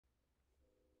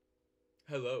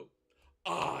Hello,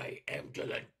 I am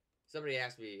Dylan. Somebody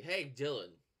asked me, hey Dylan,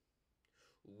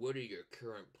 what are your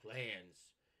current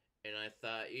plans? And I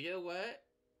thought, you know what?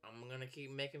 I'm gonna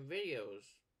keep making videos.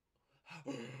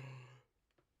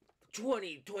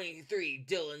 2023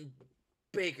 Dylan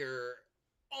Baker.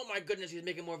 Oh my goodness, he's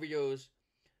making more videos.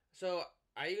 So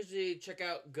I usually check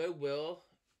out Goodwill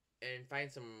and find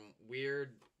some weird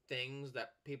things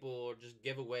that people just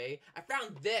give away. I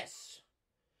found this.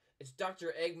 It's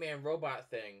Dr. Eggman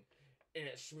robot thing. And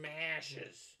it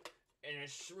smashes. And it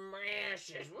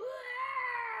smashes.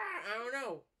 I don't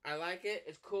know. I like it.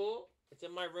 It's cool. It's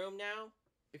in my room now.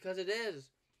 Because it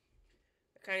is.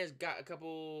 I kind of got a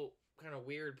couple kind of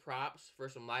weird props for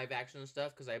some live action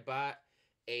stuff. Because I bought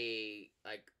a,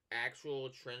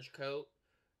 actual trench coat.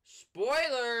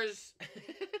 Spoilers!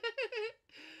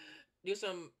 Do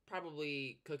some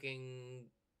probably cooking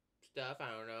stuff. I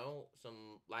don't know.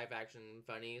 Some live action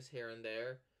funnies here and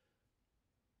there.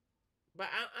 But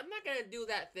I'm not going to do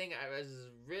that thing. I was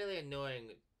really annoying.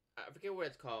 I forget what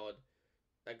it's called.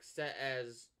 Like set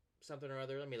as something or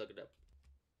other. Let me look it up.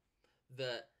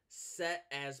 The set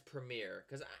as premiere.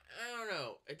 Because I don't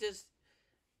know.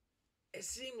 It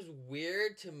seems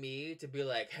weird to me to be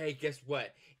like, hey, guess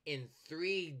what? In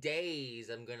 3 days,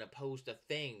 I'm going to post a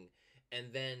thing.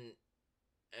 And then,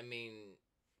 I mean,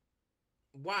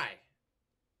 why?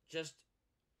 Just,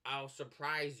 I'll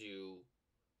surprise you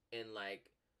in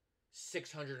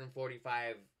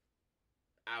 645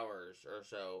 hours or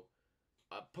so.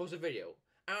 Post a video.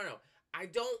 I don't know. I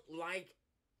don't like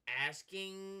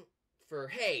asking for,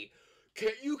 hey,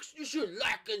 you should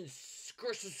like and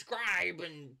subscribe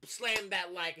and slam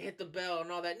that like, hit the bell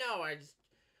and all that. No,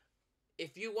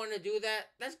 if you want to do that,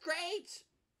 that's great.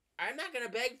 I'm not going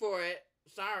to beg for it.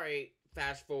 Sorry.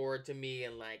 Fast forward to me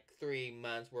in 3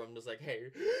 months where I'm just like,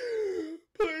 hey,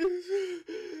 please,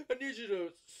 I need you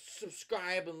to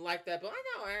subscribe and like that. But I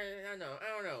don't know.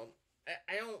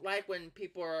 I don't like when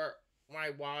people when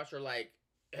I watch are like,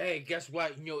 hey, guess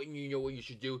what? You know what you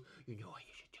should do? You know what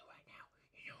you should do right now.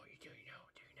 You know what you do, you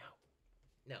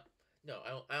know. No,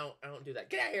 I don't do that.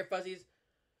 Get out of here, fuzzies.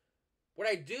 What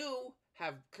I do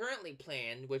have currently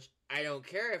planned, which I don't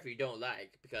care if you don't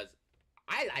like, because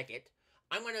I like it,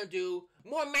 I'm going to do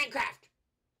more Minecraft.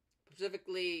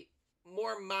 Specifically,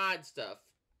 more mod stuff.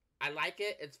 I like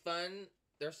it. It's fun.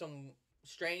 There's some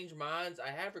strange mods.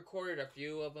 I have recorded a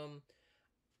few of them.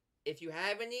 If you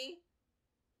have any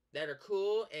that are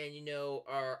cool and,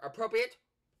 are appropriate,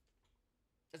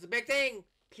 it's a big thing.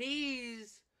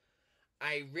 Please.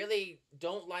 I really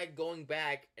don't like going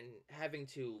back and having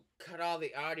to cut all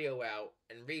the audio out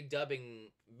and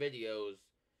redubbing videos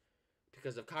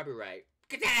because of copyright.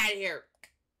 Get that out of here!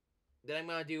 Then I'm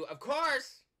going to do, of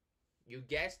course, you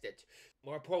guessed it,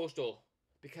 more Postal.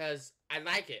 Because I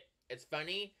like it. It's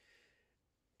funny.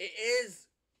 It is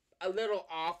a little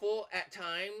awful at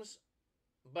times.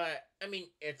 But, I mean,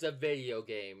 it's a video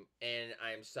game. And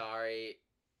I'm sorry.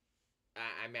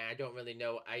 I mean, I don't really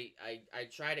know. I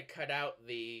try to cut out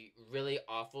the really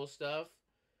awful stuff.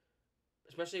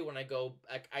 Especially when I go,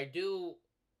 I do,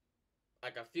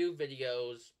 a few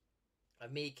videos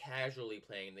of me casually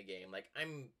playing the game.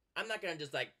 I'm not gonna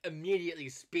just immediately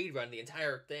speedrun the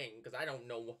entire thing because I don't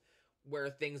know where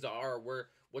things are or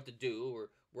what to do or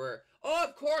where. Oh,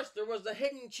 of course there was the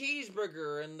hidden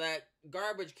cheeseburger in that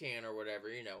garbage can or whatever,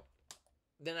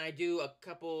 Then I do a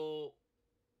couple,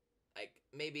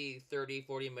 maybe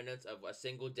 30-40 minutes of a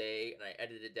single day, and I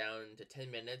edit it down to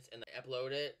 10 minutes and I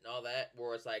upload it and all that.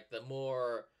 Where it's the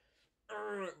more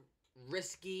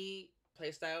risky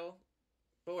playstyle,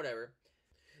 but whatever.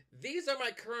 These are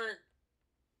my current.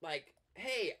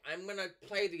 Hey, I'm gonna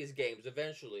play these games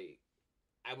eventually.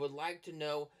 I would like to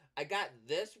know. I got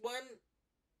this one.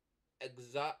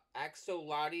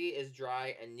 Axolotl is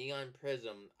Dry and Neon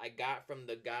Prism. I got from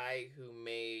the guy who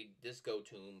made Disco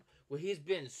Tomb. Well, he's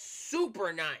been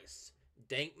super nice.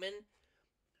 Dankman.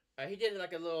 He did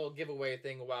a little giveaway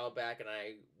thing a while back, and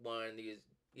I won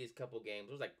these couple games.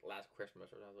 It was last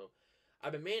Christmas or something.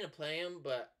 I've been meaning to play them,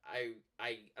 but I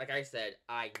like I said,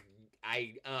 I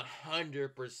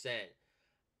 100%.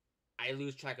 I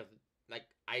lose track of,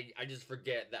 I just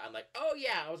forget that I'm oh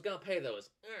yeah, I was gonna play those.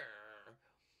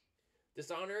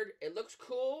 Dishonored, it looks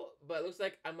cool, but it looks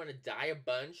like I'm gonna die a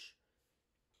bunch.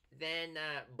 Then,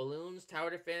 Balloons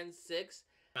Tower Defense 6.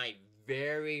 My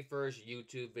very first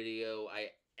YouTube video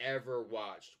I ever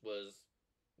watched was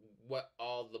what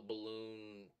all the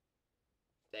balloon,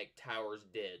 towers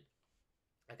did.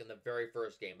 In the very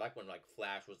first game, back when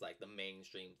Flash was the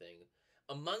mainstream thing.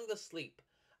 Among the Sleep,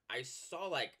 I saw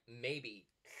maybe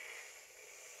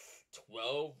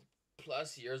 12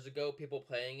 plus years ago people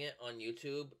playing it on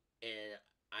YouTube. and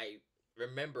I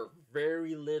remember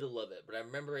very little of it, but I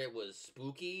remember it was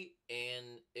spooky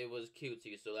and it was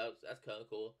cutesy, so that's kind of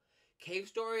cool. Cave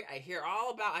Story, I hear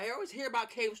all about. I always hear about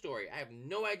Cave Story. I have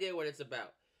no idea what it's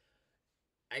about.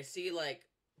 I see like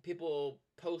people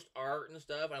post art and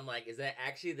stuff. I'm like, is that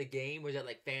actually the game? Was that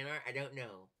like fan art? I don't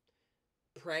know.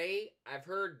 Prey, I've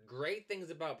heard great things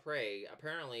about Prey.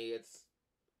 Apparently, it's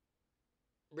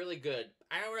really good.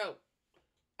 I don't know.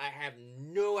 I have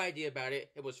no idea about it.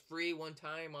 It was free one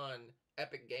time on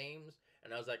Epic Games,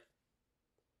 and I was like,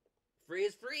 free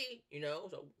is free, you know?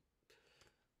 So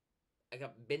I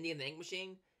got Bendy and the Ink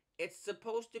Machine. It's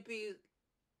supposed to be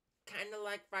kind of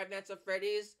like Five Nights at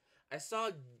Freddy's. I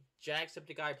saw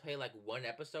Jacksepticeye play like one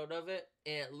episode of it,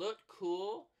 and it looked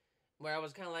cool. Where I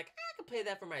was kind of like, I could play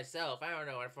that for myself. I don't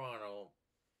know. I don't want to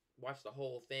watch the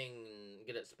whole thing and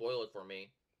get it spoiled for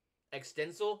me.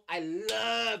 Extensel, I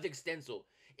loved Extensel.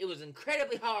 It was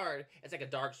incredibly hard. It's like a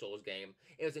Dark Souls game.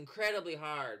 It was incredibly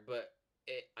hard, but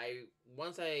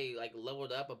once I like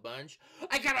leveled up a bunch,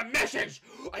 I got a message.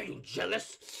 Are you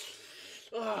jealous?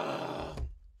 Oh,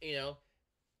 you know,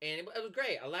 and it was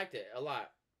great. I liked it a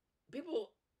lot. People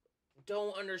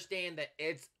don't understand that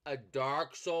it's a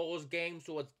Dark Souls game,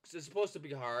 so it's supposed to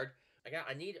be hard.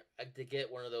 I need to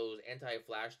get one of those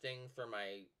anti-flash things for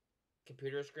my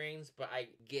computer screens, but I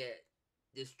get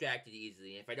distracted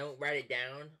easily. If I don't write it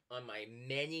down on my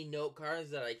many note cards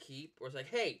that I keep, where it's like,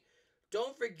 hey,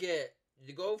 don't forget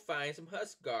to go find some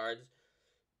Husk Guards,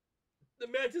 the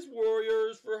Mantis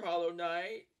Warriors for Hollow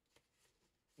Knight,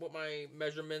 what my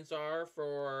measurements are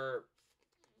for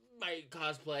my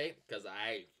cosplay, because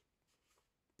I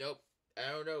don't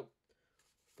know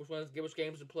which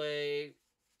games to play,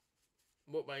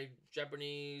 what my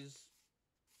Japanese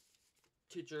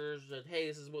teachers said, hey,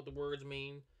 this is what the words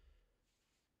mean.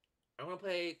 I want to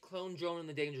play Clone Drone in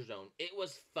the Danger Zone. It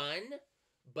was fun,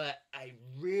 but I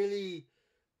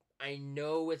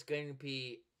know it's going to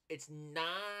be, it's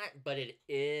not, but it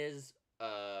is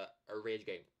a rage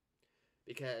game.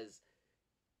 Because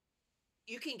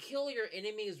you can kill your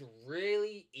enemies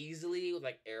really easily with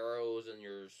like arrows and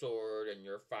your sword and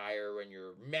your fire and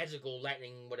your magical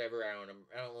lightning, whatever. I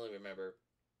don't really remember.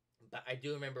 But I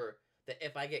do remember that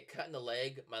if I get cut in the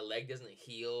leg, my leg doesn't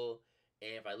heal.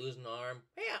 And if I lose an arm,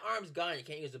 hey, arm's gone. You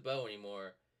can't use the bow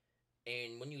anymore.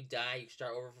 And when you die, you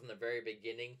start over from the very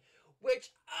beginning.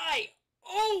 Which I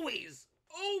always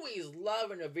love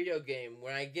in a video game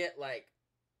when I get like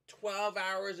 12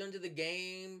 hours into the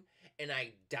game and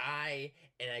I die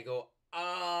and I go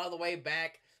all the way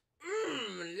back.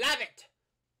 Love it.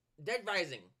 Dead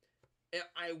Rising.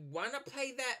 I want to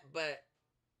play that, but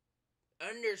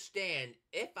understand,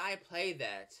 if I play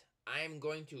that, I'm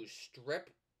going to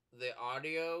strip the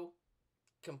audio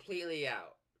completely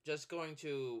out. Just going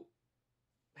to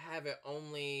have it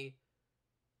only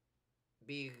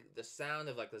be the sound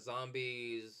of like the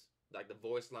zombies, like the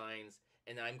voice lines,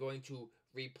 and I'm going to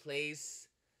replace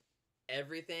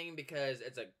everything because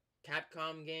it's a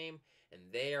Capcom game and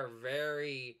they are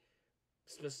very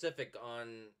specific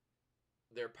on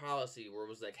their policy where it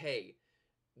was like, hey,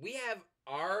 we have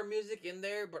our music in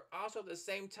there, but also at the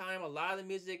same time, a lot of the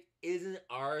music isn't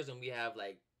ours, and we have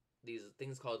like these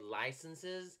things called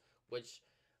licenses, which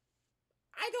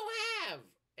I don't have.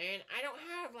 And I don't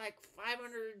have like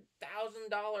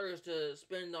 $500,000 to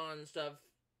spend on stuff.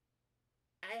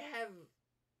 I have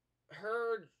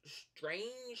heard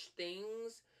strange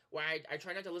things where I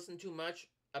try not to listen too much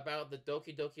about the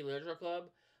Doki Doki Literature Club.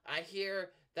 I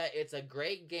hear that it's a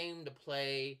great game to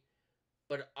play,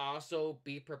 but also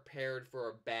be prepared for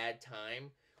a bad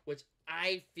time, which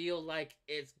I feel like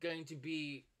it's going to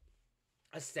be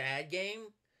a sad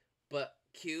game, but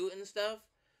cute and stuff.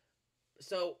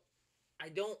 So I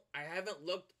haven't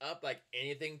looked up like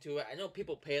anything to it. I know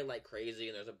people play it like crazy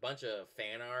and there's a bunch of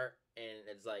fan art and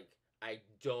it's like I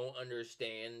don't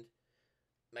understand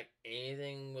like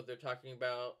anything what they're talking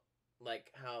about,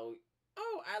 like how,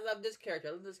 oh, I love this character,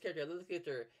 I love this character, I love this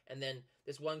character, and then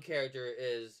this one character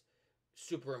is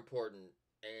super important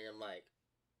and I'm like,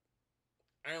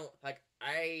 I don't like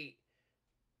I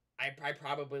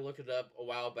probably looked it up a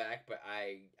while back, but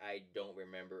I don't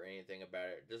remember anything about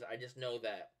it. I just know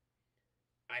that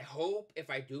I hope if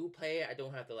I do play it, I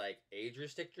don't have to like age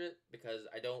restrict it because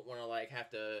I don't want to like have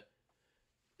to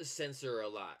censor a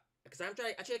lot. Because I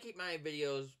try to keep my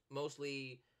videos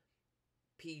mostly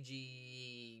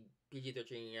PG-13.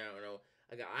 I don't know.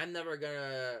 Like I'm never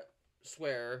gonna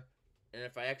swear, and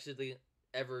if I actually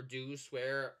ever do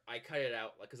swear, I cut it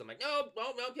out. Like, cause I'm like, no,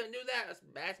 can't do that.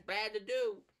 That's bad to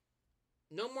do.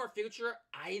 No More Future.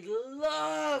 I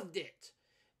loved it.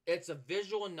 It's a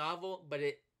visual novel, but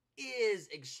it is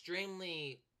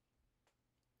extremely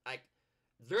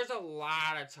there's a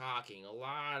lot of talking, a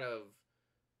lot of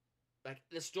like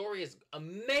the story is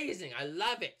amazing. I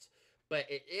love it, but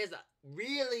it is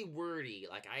really wordy.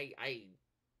 Like I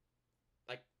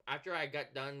like after I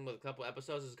got done with a couple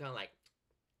episodes, it's kind of like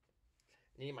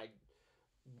I need my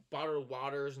bottled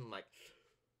waters and like,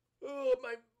 oh,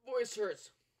 my voice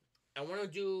hurts. I want to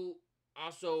do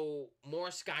also more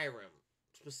Skyrim,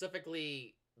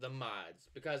 specifically the mods,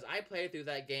 because I played through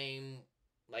that game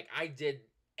like I did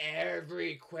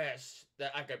every quest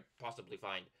that I could possibly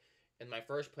find in my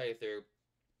first playthrough.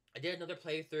 I did another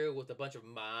playthrough with a bunch of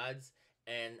mods,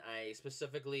 and I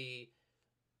specifically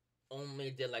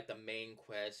only did like the main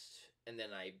quest, and then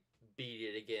I beat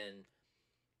it again.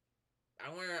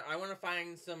 I wanna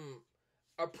find some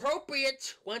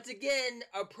appropriate, once again,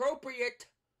 appropriate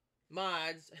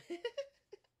mods.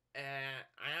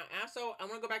 I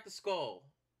want to go back to Skull.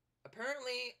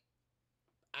 Apparently,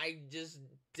 I just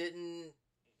didn't.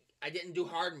 I didn't do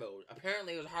hard mode.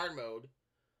 Apparently, it was hard mode.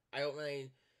 I don't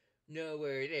really know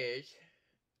where it is.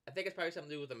 I think it's probably something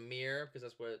to do with the mirror because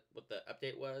that's what the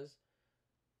update was.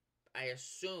 I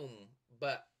assume,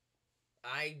 but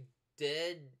I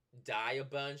did die a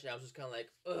bunch, and I was just kind of like,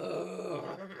 ugh.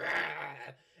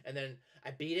 And then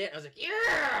I beat it. And I was like,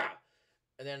 yeah.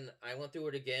 And then I went through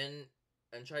it again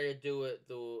and tried to do it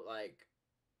like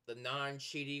the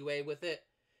non-cheaty way with it,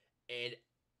 and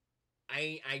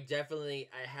I definitely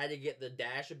I had to get the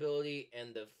dash ability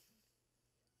and the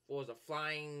what was a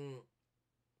flying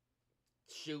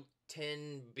shoot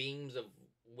 10 beams of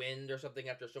wind or something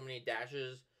after so many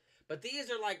dashes. But these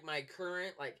are like my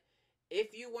current like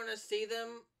if you want to see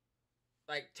them,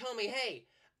 like tell me, hey,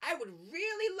 I would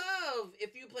really love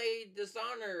if you played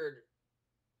Dishonored,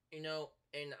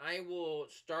 and I will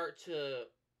start to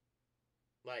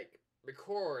like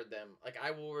record them. Like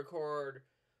I will record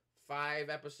 5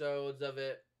 episodes of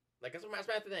it. Like that's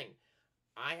the thing.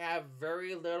 I have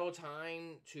very little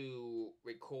time to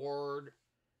record.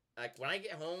 Like when I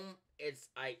get home, it's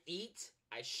I eat,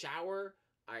 I shower,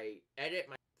 I edit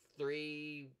my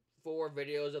 3-4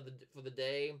 videos of the for the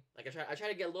day. Like I try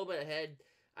to get a little bit ahead.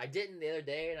 I didn't the other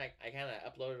day, and I kind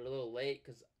of uploaded a little late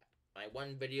because my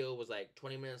one video was like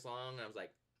 20 minutes long, and I was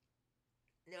like,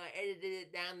 no, I edited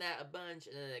it down that a bunch,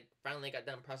 and then it finally got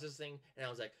done processing, and I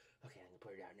was like, okay, I'm gonna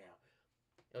put it out now.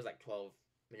 It was like 12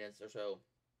 minutes or so.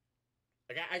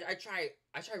 Like I try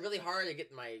really hard to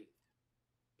get my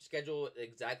schedule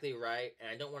exactly right, and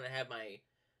I don't want to have my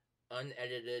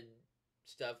unedited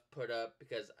stuff put up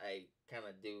because I kind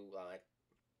of do like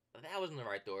that wasn't the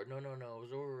right door. No, it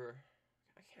was over.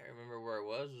 I can't remember where it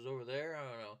was. It was over there.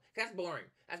 I don't know. That's boring.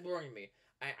 That's boring to me.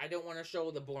 I don't want to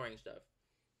show the boring stuff.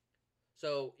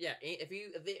 So yeah, if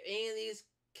any of these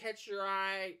catch your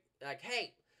eye, like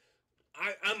hey,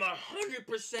 I'm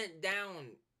 100%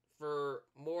 down for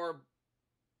more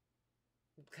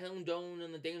Condone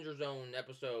in the Danger Zone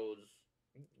episodes.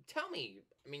 Tell me.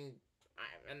 I mean,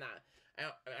 I'm not.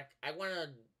 I want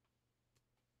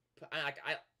to.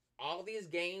 I all these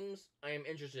games I am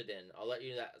interested in. I'll let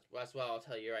you that. That's what I'll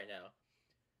tell you right now.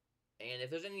 And if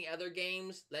there's any other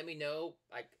games, let me know.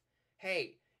 Like,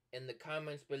 hey, in the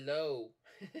comments below,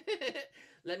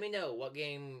 let me know what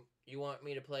game you want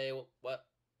me to play. What's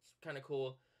kind of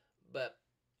cool, but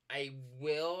I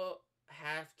will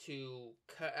have to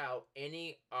cut out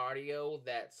any audio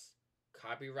that's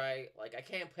copyright. Like I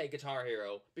can't play Guitar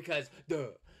Hero because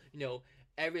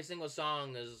every single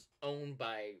song is owned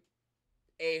by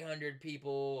 800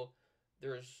 people.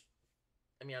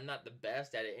 I'm not the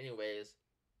best at it anyways.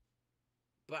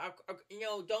 But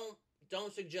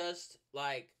don't suggest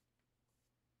like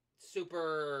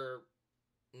Super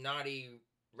Naughty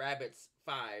Rabbits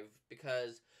 5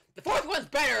 because the 4th one's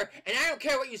better, and I don't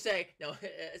care what you say. No,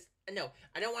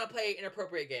 I don't want to play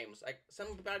inappropriate games. Like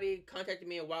somebody contacted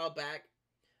me a while back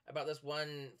about this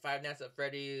one Five Nights at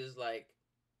Freddy's like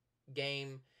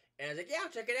game, and I was like, yeah, I'll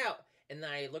check it out. And then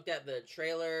I looked at the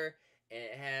trailer, and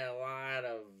it had a lot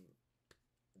of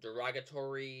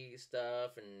derogatory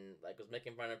stuff, and like was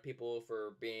making fun of people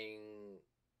for being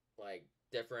like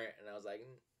different, and I was like,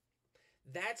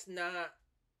 that's not.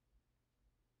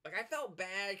 Like I felt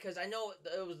bad because I know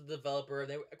it was the developer.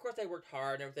 Of course, they worked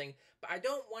hard and everything, but I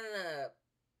don't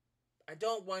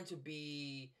want to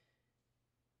be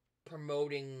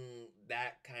promoting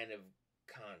that kind of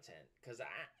content because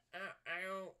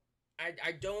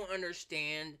I don't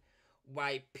understand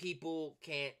why people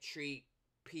can't treat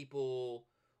people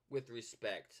with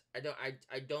respect. I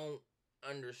don't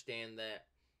understand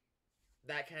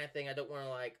that kind of thing. I don't want to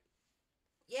like,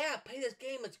 yeah, play this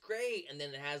game. It's great, and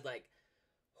then it has like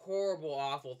horrible,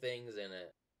 awful things in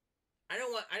it.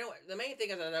 The main thing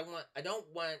is that I don't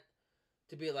want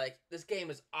to be like, this game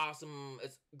is awesome,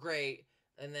 it's great,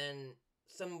 and then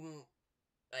some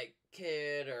like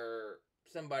kid or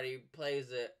somebody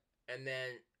plays it, and then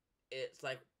it's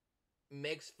like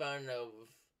makes fun of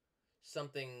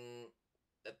something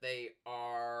that they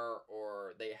are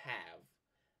or they have.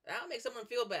 That'll make someone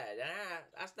feel bad.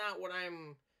 That's not what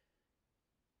I'm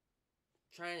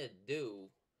trying to do.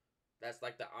 That's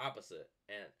like the opposite.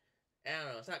 And I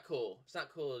don't know, it's not cool. It's not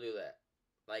cool to do that.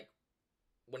 Like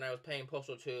when I was playing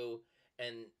Postal 2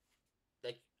 and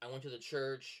like I went to the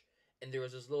church and there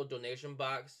was this little donation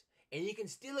box and you can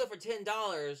steal it for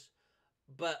 $10,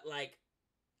 but like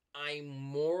I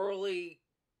morally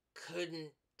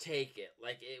couldn't take it.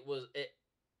 Like it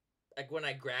like when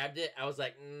I grabbed it, I was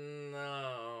like,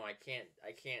 no, I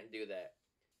can't do that.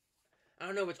 I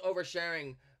don't know if it's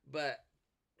oversharing, but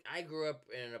I grew up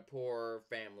in a poor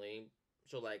family,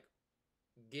 so like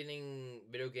getting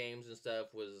video games and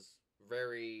stuff was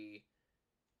very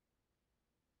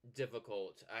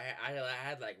difficult. I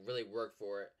had like really work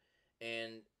for it,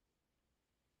 and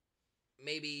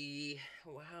maybe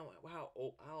how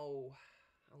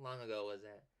long ago was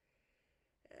that?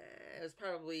 It was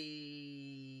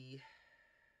probably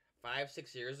 5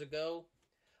 6 years ago.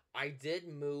 I did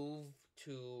move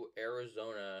to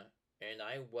Arizona, and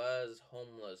I was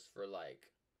homeless for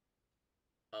like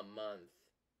a month.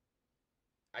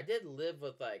 I did live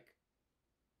with like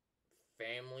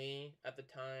family at the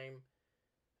time,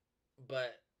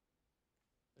 but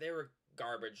they were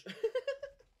garbage.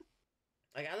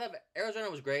 Like I love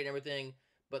Arizona was great and everything,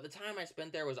 but the time I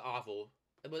spent there was awful.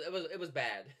 It was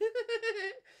bad.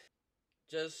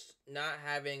 Just not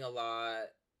having a lot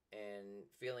and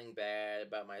feeling bad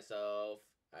about myself.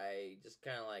 I just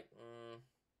kind of like,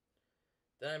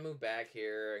 Then I moved back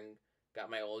here and got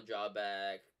my old job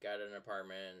back, got an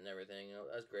apartment and everything.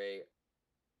 That's great.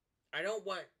 I don't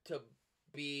want to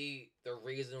be the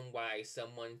reason why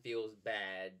someone feels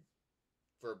bad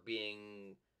for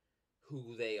being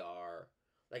who they are.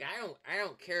 Like I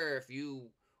don't care if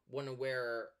you want to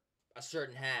wear a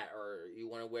certain hat or you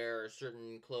want to wear a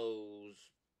certain clothes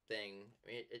thing.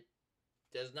 I mean, it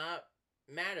does not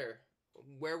matter.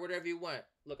 Wear whatever you want.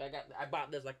 Look, I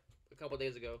bought this like a couple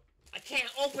days ago. I can't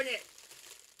open it.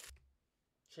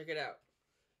 Check it out.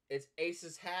 It's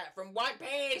Ace's hat from One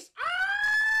Piece.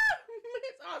 Ah!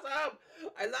 It's awesome.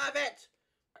 I love it.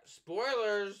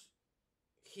 Spoilers.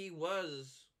 He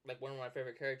was like one of my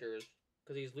favorite characters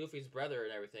because he's Luffy's brother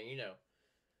and everything, you know.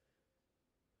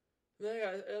 And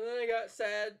then I got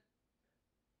sad.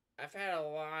 I've had a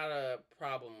lot of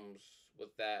problems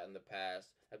with that in the past.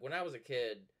 Like when I was a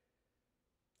kid,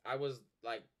 I was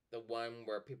like the one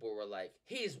where people were like,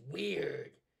 "He's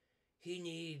weird. He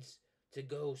needs to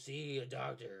go see a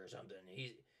doctor or something.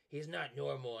 He's not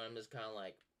normal." And I'm just kind of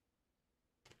like,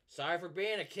 sorry for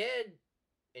being a kid,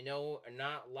 and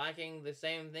not liking the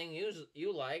same thing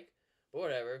you like, but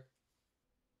whatever.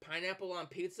 Pineapple on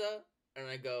pizza, and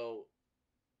I go,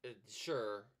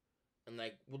 sure. And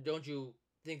like, well, don't you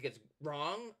think it's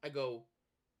wrong? I go,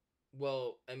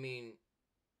 well, I mean,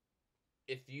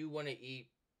 if you want to eat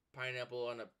pineapple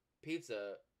on a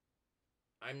pizza,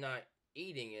 I'm not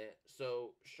eating it,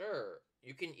 so sure,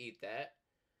 you can eat that.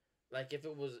 Like if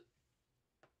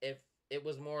it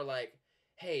was more like,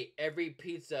 hey, every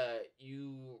pizza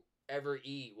you ever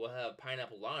eat will have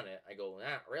pineapple on it. I go,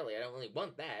 not really. I don't really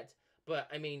want that. But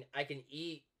I mean, I can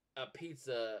eat a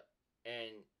pizza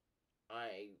and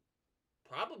I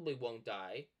probably won't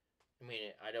die. I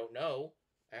mean, I don't know.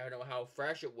 I don't know how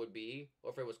fresh it would be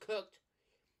or if it was cooked.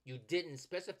 You didn't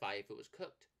specify if it was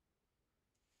cooked.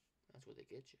 That's what they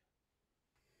get you.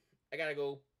 I gotta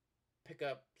go pick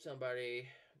up somebody,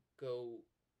 go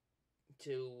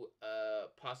to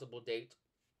a possible date.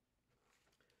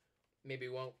 Maybe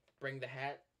won't bring the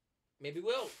hat. Maybe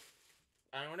will.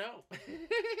 I don't know.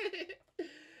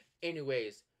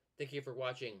 Anyways, thank you for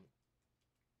watching.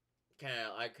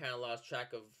 I kind of lost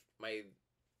track of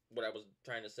what I was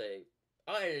trying to say.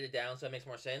 I'll edit it down so it makes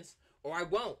more sense, or I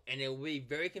won't, and it will be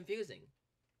very confusing.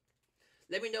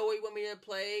 Let me know what you want me to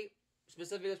play.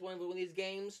 Specifically, one of these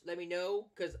games. Let me know,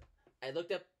 because I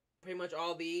looked up pretty much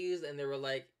all these, and they were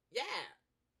like, yeah,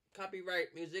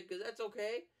 copyright music, because that's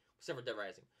okay. Except for Dead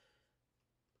Rising.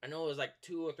 I know it was like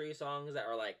 2 or 3 songs that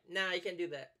were like, nah, you can't do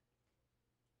that.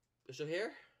 You're still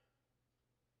here?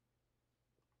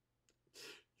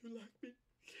 You like me?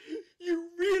 You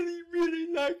really,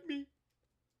 really like me?